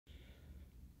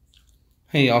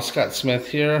Hey y'all, Scott Smith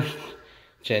here,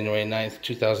 January 9th,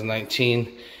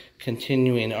 2019,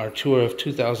 continuing our tour of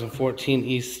 2014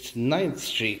 East 9th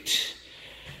Street.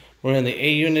 We're in the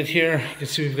A unit here. You can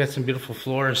see we've got some beautiful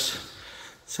floors.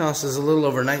 This house is a little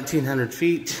over 1,900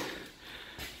 feet,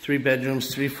 3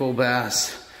 bedrooms, 3 full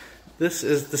baths. This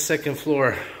is the second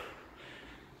floor.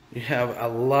 You have a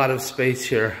lot of space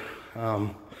here.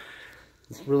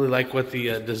 It's really like what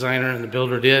the designer and the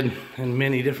builder did in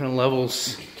many different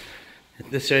levels.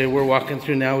 This area we're walking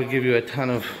through now, we give you a ton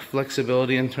of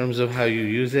flexibility in terms of how you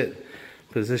use it.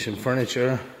 Position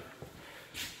furniture.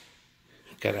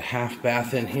 Got a half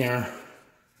bath in here.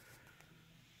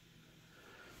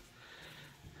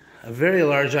 A very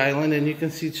large island, and you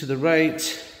can see to the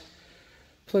right,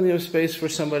 plenty of space for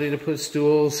somebody to put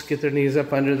stools, get their knees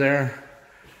up under there.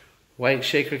 White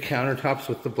shaker countertops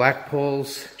with the black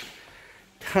poles.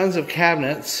 Tons of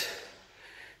cabinets.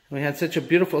 We had such a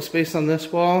beautiful space on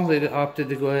this wall, they opted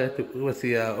to go ahead with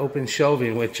the open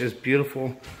shelving, which is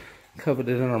beautiful,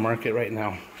 coveted in our market right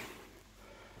now.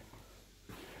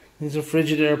 These are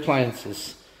Frigidaire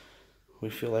appliances. We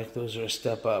feel like those are a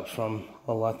step up from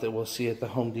a lot that we'll see at the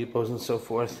Home Depots and so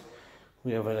forth.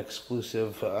 We have an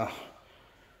exclusive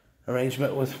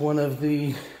arrangement with one of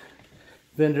the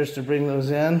vendors to bring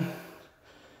those in.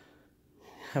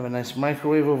 Have a nice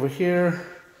microwave over here.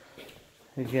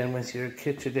 Again, with your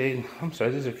KitchenAid, I'm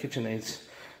sorry, these are KitchenAids.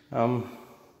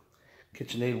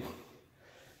 KitchenAid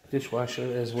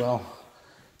dishwasher as well.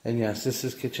 And yes, this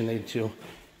is KitchenAid too.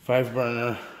 5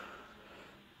 burner,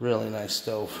 really nice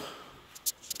stove.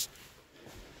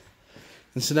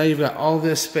 And so now you've got all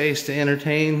this space to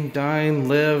entertain, dine,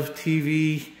 live,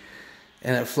 TV,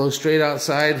 and it flows straight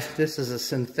outside. This is a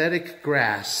synthetic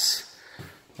grass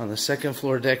on the second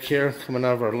floor deck here, coming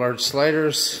out of our large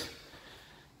sliders.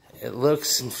 It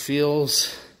looks and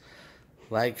feels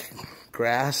like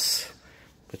grass,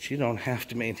 but you don't have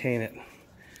to maintain it.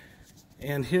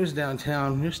 And here's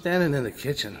downtown. You're standing in the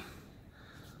kitchen.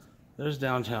 There's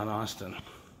downtown Austin.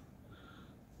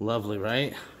 Lovely,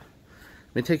 right?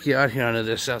 Let me take you out here onto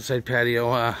this outside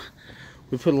patio.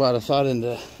 We put a lot of thought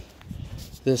into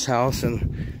this house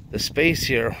and the space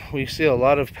here. We see a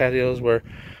lot of patios where,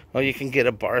 well, you can get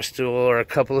a bar stool or a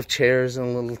couple of chairs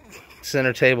and a little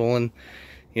center table, and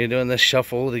you're doing this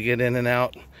shuffle to get in and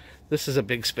out. This is a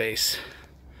big space.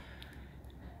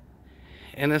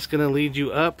 And it's going to lead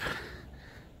you up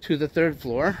to the 3rd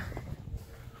floor,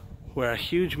 where a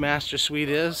huge master suite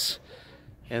is.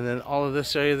 And then all of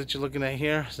this area that you're looking at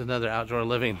here is another outdoor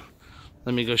living.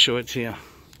 Let me go show it to you.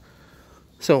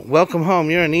 So, welcome home.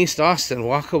 You're in East Austin.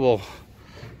 Walkable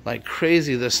like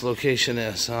crazy this location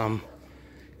is. You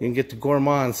can get to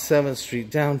Gourmand, 7th Street,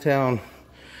 downtown.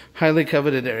 Highly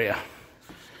coveted area.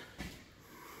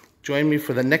 Join me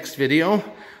for the next video.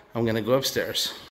 I'm going to go upstairs.